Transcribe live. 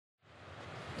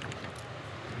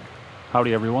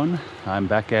Howdy everyone, I'm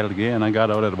back at it again. I got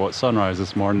out at about sunrise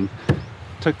this morning,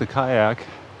 took the kayak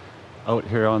out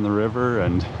here on the river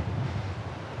and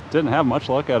didn't have much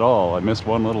luck at all. I missed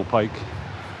one little pike.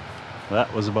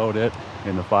 That was about it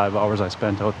in the 5 hours I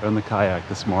spent out there in the kayak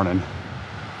this morning.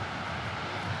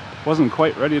 Wasn't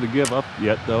quite ready to give up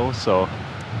yet though, so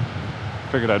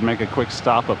figured I'd make a quick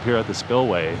stop up here at the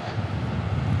Spillway.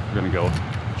 We're gonna go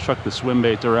chuck the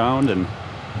Swimbait around and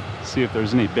see if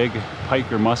there's any big pike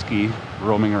or muskie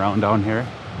roaming around down here.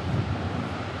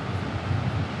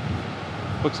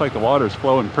 Looks like the water's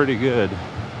flowing pretty good.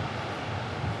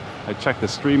 I checked the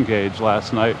stream gauge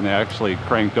last night and they actually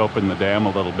cranked open the dam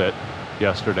a little bit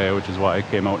yesterday, which is why I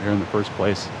came out here in the first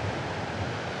place.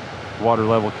 Water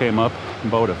level came up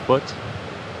about a foot.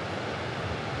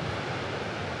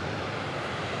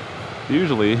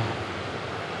 Usually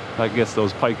that gets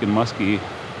those pike and muskie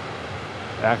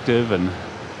active and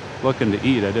looking to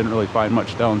eat. I didn't really find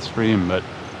much downstream, but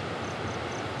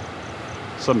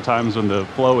sometimes when the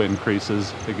flow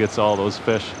increases, it gets all those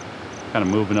fish kind of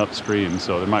moving upstream,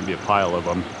 so there might be a pile of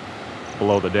them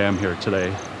below the dam here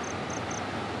today.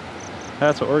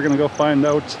 That's what we're gonna go find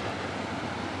out.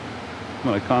 I'm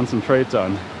gonna concentrate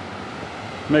on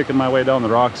making my way down the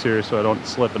rocks here so I don't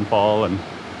slip and fall and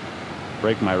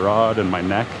break my rod and my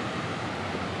neck.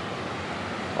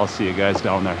 I'll see you guys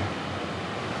down there.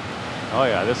 Oh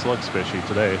yeah, this looks fishy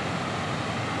today.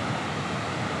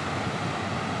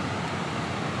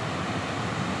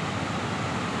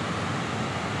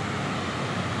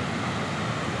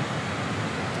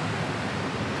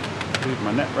 Leave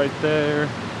my net right there.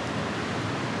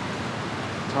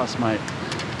 Toss my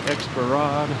extra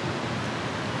rod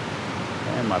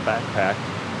and my backpack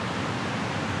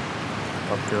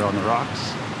up here on the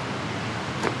rocks.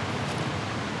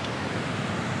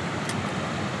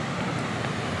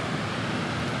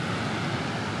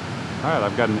 Alright,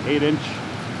 I've got an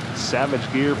 8-inch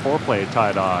Savage Gear 4-play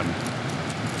tied on.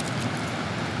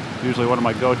 Usually one of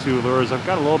my go-to lures. I've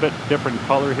got a little bit different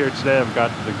color here today. I've got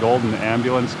the golden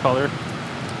ambulance color.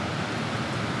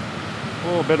 A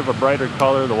little bit of a brighter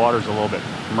color. The water's a little bit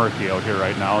murky out here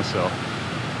right now, so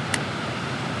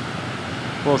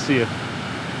we'll see if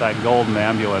that golden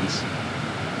ambulance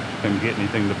can get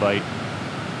anything to bite.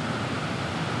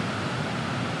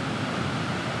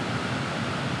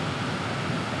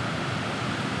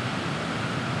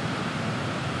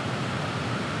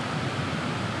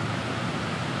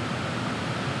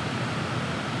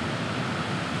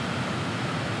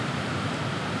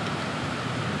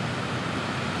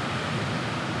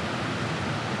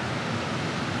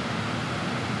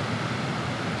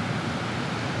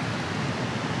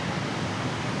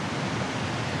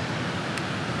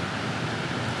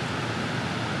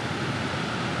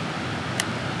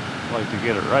 Like to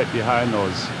get it right behind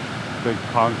those big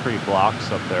concrete blocks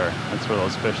up there. That's where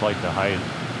those fish like to hide.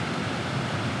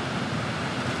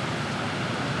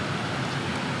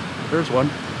 There's one.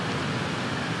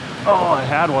 Oh, I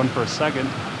had one for a second.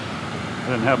 I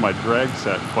didn't have my drag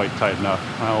set quite tight enough.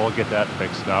 Well, we'll get that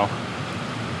fixed now.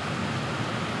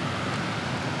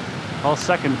 All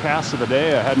second cast of the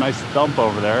day. I had a nice dump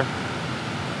over there.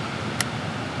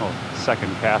 Oh,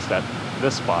 second cast at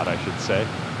this spot, I should say.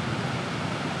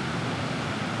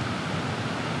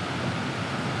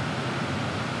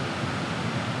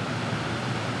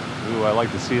 Ooh, I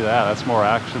like to see that. That's more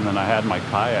action than I had in my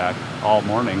kayak all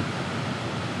morning.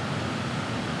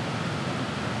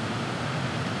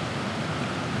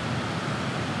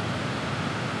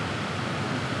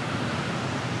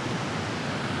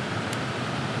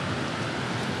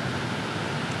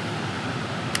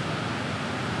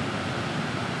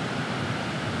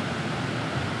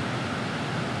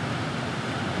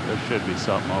 There should be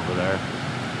something over there.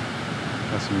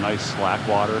 Got some nice slack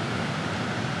water.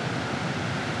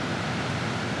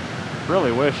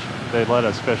 Really wish they'd let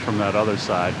us fish from that other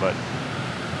side, but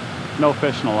no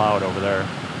fishing allowed over there.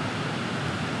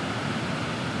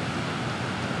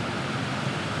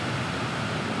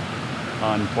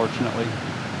 Unfortunately.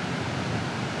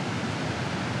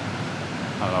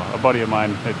 I don't know, a buddy of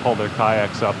mine, they pulled their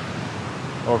kayaks up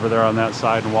over there on that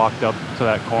side and walked up to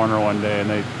that corner one day and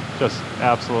they just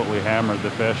absolutely hammered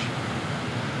the fish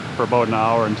for about an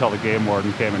hour until the game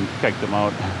warden came and kicked them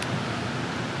out.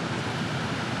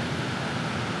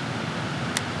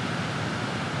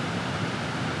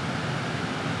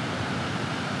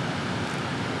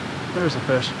 There's a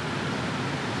fish.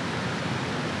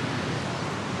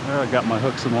 There, I got my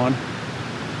hooks in one.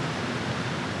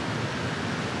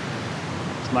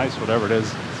 It's nice, whatever it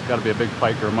is. It's got to be a big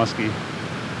pike or a muskie.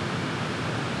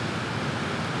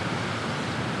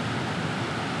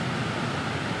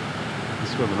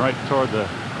 He's swimming right toward the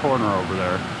corner over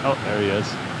there. Oh, there he is.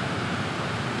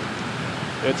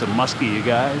 It's a muskie, you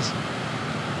guys.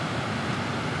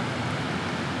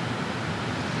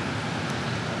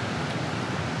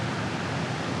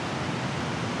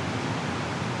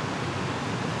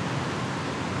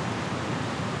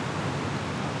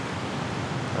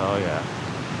 Oh yeah,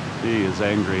 he is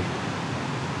angry.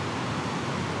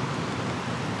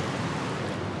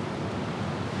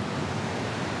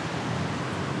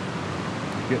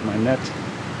 Get my net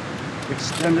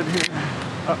extended here.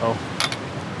 Uh-oh,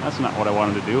 that's not what I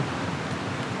wanted to do.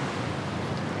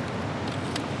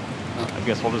 I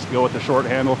guess we'll just go with the short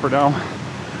handle for now.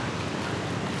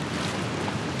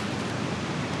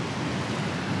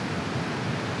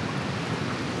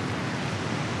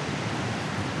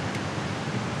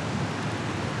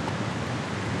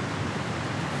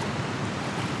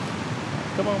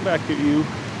 Come on back here, you.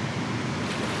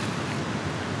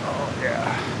 Oh,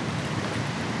 yeah.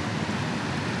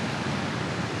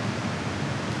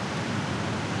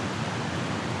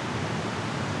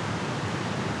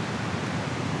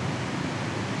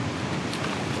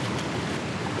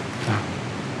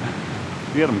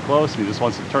 You get him close and he just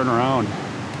wants to turn around.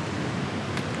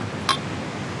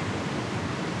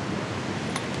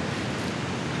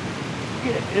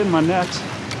 Get in my net.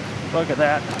 Look at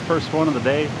that. First one of the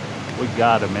day. We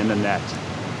got him in the net.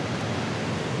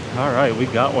 All right, we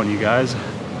got one, you guys,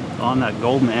 on that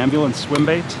golden ambulance swim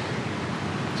bait.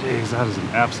 Jeez, that is an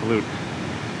absolute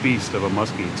beast of a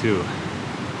muskie too.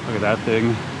 Look at that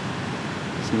thing.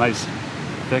 It's a nice,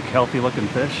 thick, healthy looking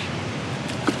fish.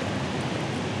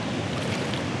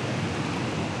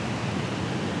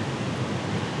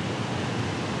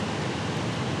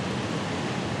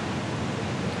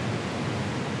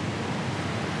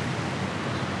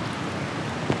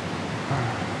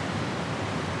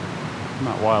 I'm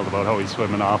not wild about how he's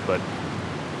swimming off, but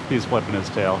he's flipping his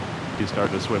tail. He's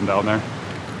starting to swim down there.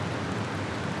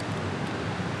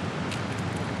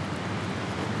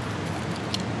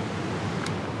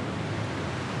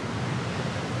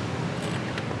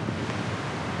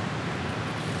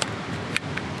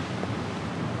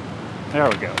 There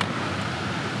we go.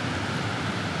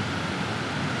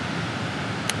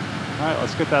 All right,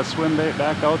 let's get that swim bait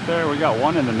back out there. We got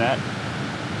one in the net.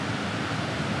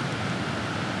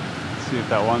 See if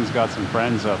that one's got some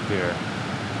friends up here.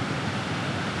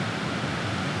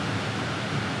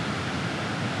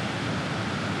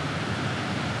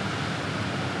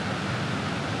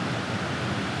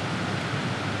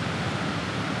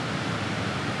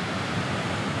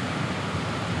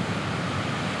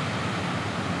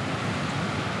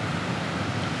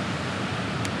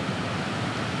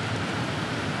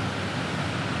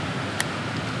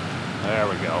 There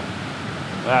we go.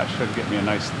 That should get me a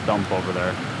nice thump over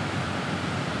there.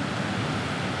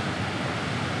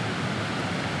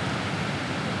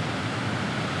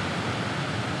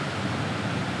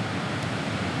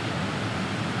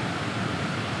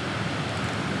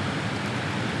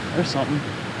 There's something.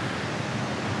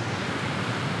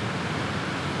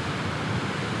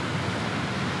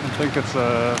 I think it's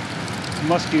a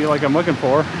muskie like I'm looking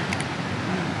for.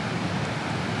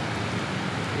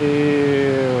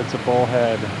 Ew, it's a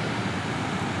bullhead.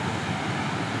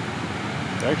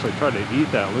 They actually tried to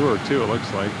eat that lure too, it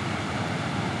looks like.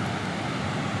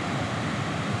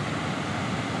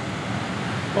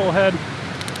 Bullhead.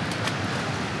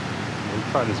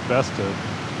 He tried his best to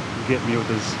get me with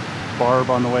his barb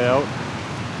on the way out.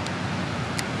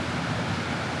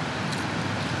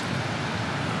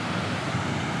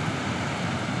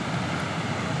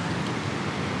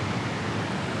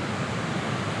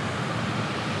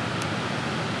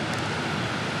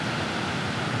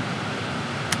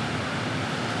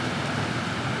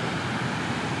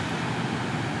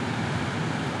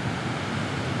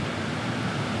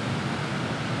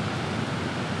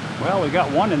 Well, we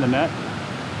got one in the net.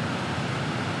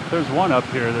 There's one up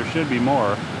here. There should be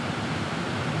more.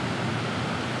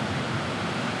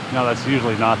 Now, that's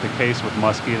usually not the case with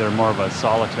muskie. They're more of a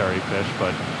solitary fish,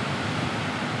 but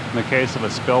in the case of a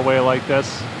spillway like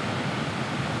this,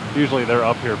 usually they're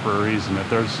up here for a reason. If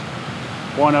there's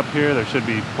one up here, there should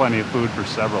be plenty of food for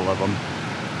several of them.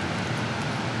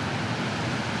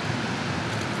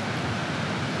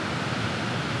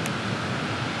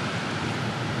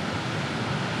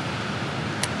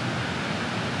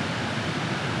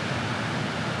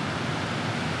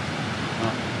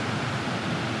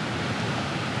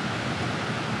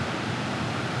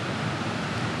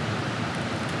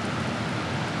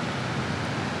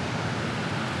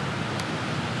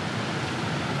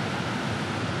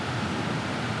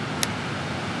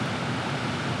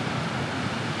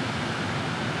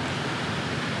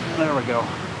 There we go.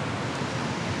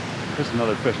 Here's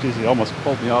another fish. Geez, he almost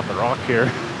pulled me off the rock here.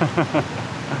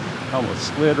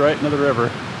 Almost slid right into the river.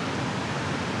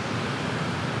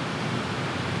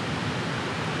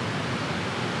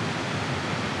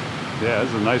 Yeah, this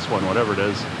is a nice one, whatever it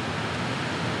is.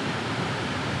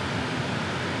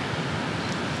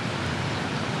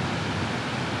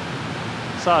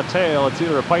 Saw a tail. It's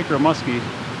either a pike or a muskie.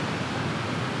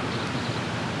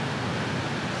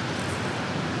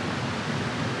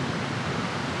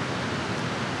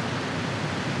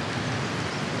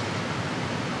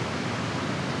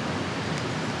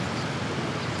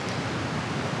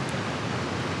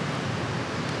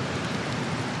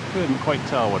 Couldn't quite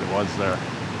tell what it was there.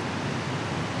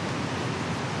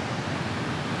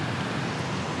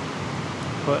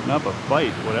 Putting up a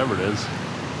fight, whatever it is.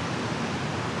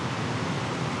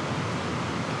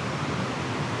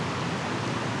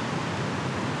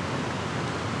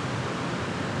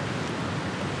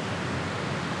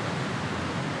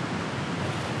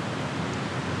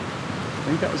 I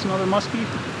think that was another muskie.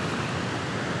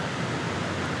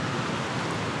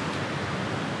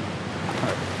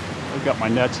 I've got my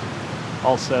net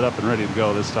all set up and ready to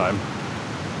go this time.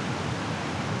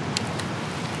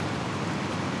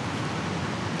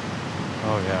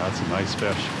 Oh yeah, that's a nice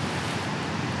fish.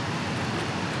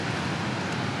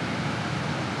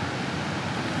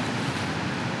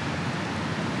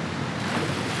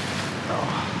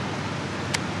 Oh.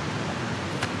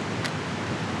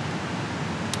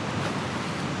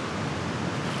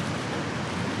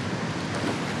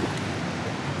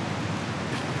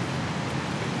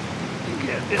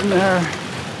 Get in there.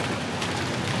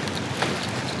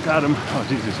 Got him. Oh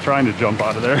geez, he's trying to jump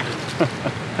out of there.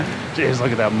 Jeez,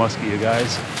 look at that muskie, you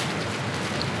guys.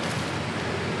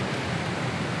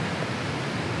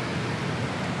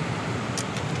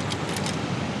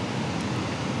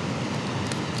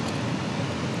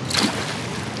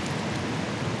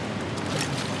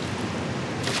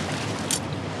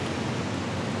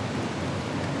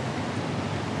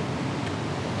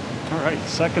 All right,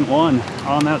 second one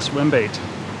on that swim bait.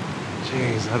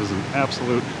 Jeez, that is an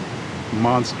absolute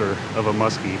monster of a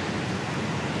muskie.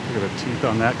 Look at the teeth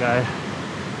on that guy.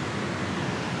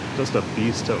 Just a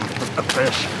beast of a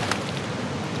fish.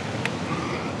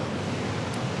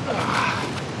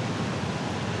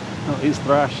 Well, he's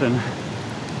thrashing.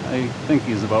 I think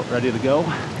he's about ready to go.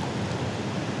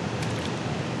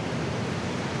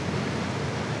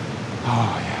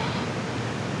 Oh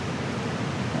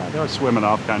yeah. They're swimming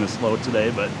off kind of slow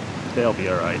today, but they'll be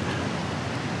all right.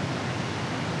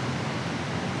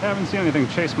 I haven't seen anything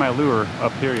chase my lure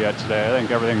up here yet today. I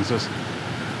think everything's just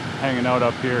hanging out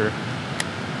up here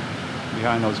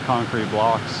behind those concrete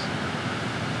blocks.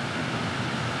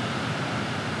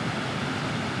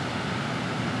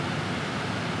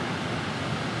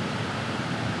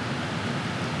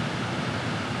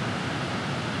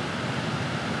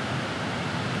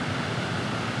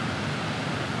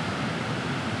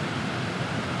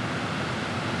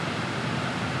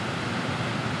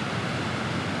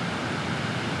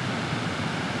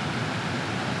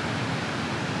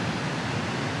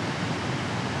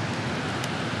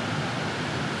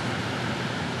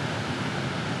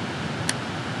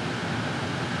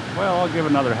 Well, I'll give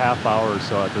another half hour or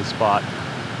so at this spot.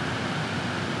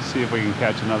 See if we can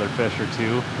catch another fish or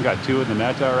two. We got two in the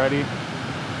net already.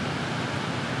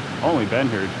 Only been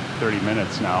here 30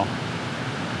 minutes now.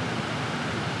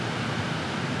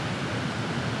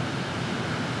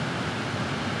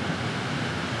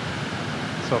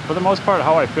 So for the most part,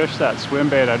 how I fish that swim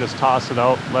bait, I just toss it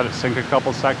out, let it sink a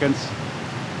couple seconds.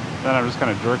 Then I'm just kind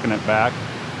of jerking it back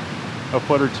a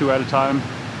foot or two at a time,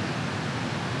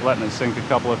 letting it sink a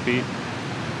couple of feet.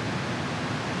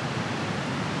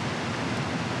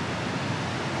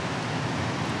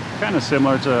 Kind of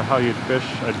similar to how you'd fish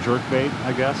a jerk bait,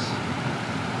 I guess.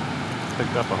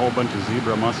 Picked up a whole bunch of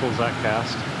zebra mussels that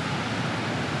cast.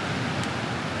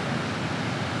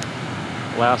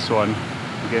 Last one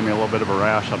gave me a little bit of a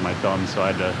rash on my thumb, so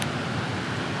I had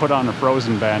to put on a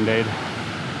frozen Band-Aid.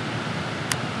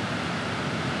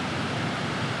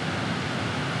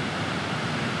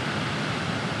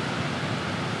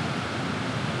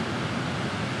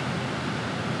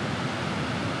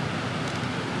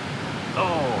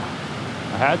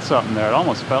 I had something there. It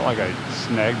almost felt like I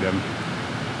snagged him.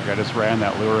 Like I just ran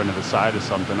that lure into the side of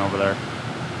something over there.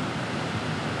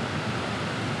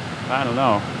 I don't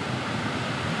know.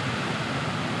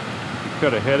 You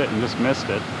could have hit it and just missed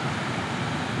it.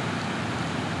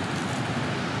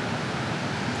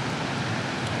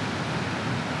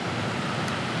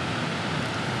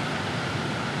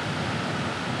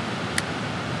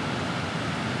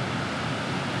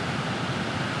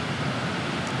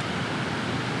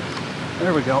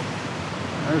 There we go.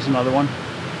 There's another one.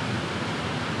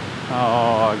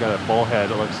 Oh, I got a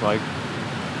bullhead, it looks like.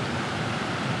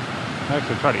 I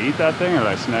actually try to eat that thing, or did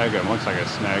I snag him? Looks like I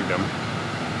snagged him.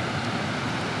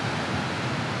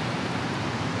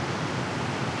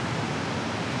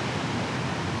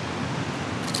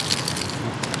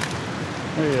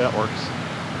 Hey, that works.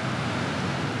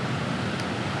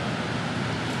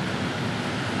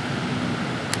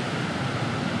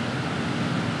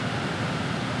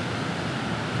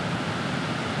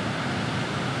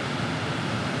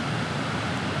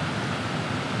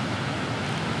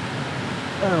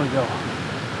 There we go.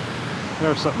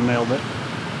 There's something, nailed it.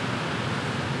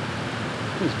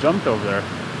 Just jumped over there.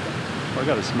 Oh, I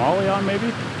got a smallie on,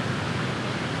 maybe?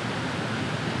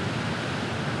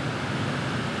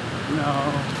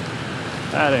 No,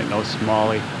 that ain't no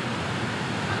smallie.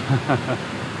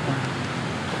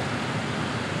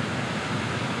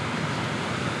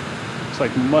 Looks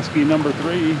like muskie number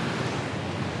 3.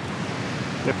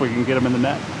 If we can get him in the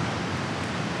net.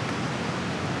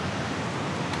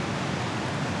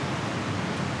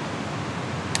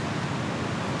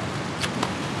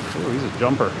 Oh, he's a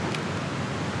jumper.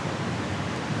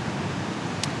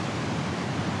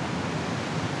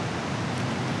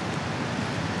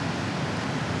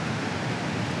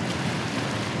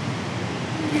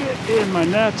 Get in my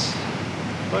nets.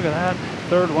 Look at that.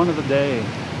 3rd one of the day.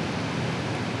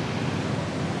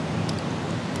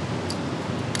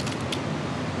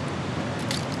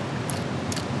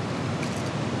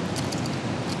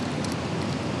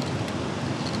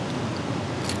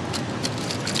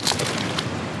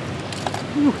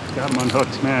 Whew, got him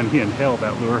unhooked. Man, he inhaled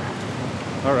that lure.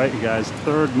 All right, you guys,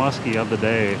 3rd muskie of the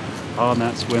day on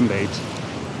that swim bait.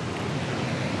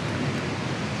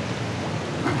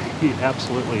 He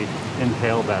absolutely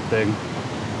inhaled that thing.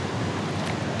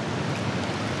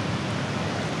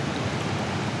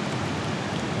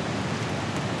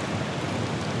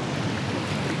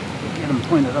 Get him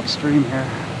pointed upstream here.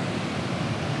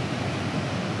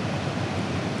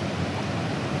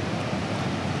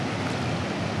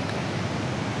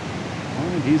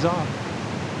 And he's off.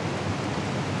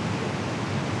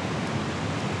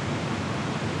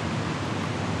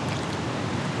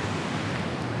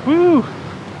 Woo!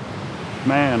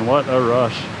 Man, what a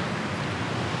rush.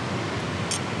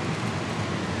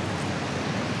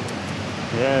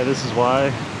 Yeah, this is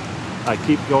why I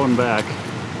keep going back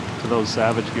to those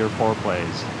Savage Gear 4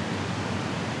 plays.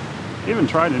 Even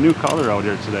tried a new color out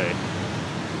here today.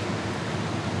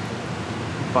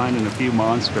 Finding a few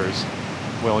monsters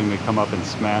willing to come up and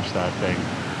smash that thing.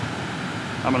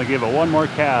 I'm gonna give it one more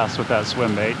cast with that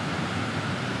swim bait.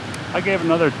 I gave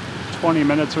another 20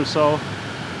 minutes or so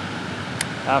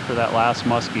after that last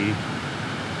muskie.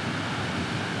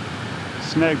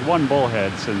 Snagged one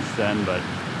bullhead since then, but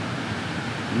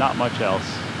not much else.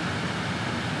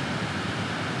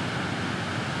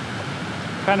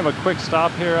 Kind of a quick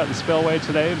stop here at the Spillway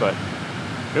today, but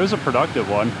it was a productive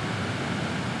one.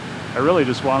 I really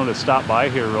just wanted to stop by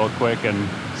here real quick and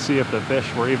see if the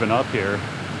fish were even up here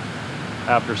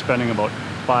after spending about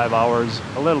 5 hours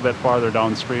a little bit farther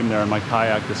downstream there in my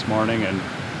kayak this morning and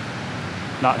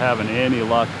not having any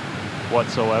luck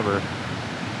whatsoever.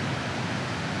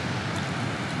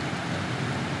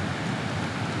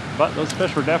 But those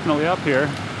fish were definitely up here.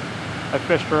 I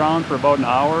fished around for about an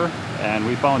hour and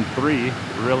we found 3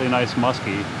 really nice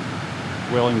muskie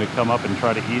willing to come up and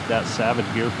try to eat that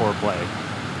Savage Gear 4 play.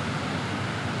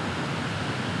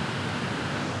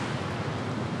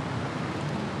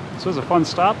 This was a fun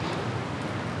stop.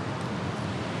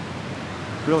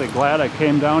 Really glad I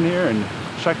came down here and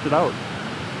checked it out.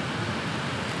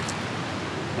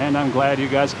 And I'm glad you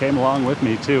guys came along with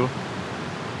me too.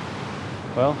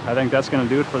 Well, I think that's going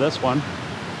to do it for this one.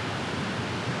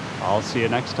 I'll see you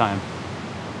next time.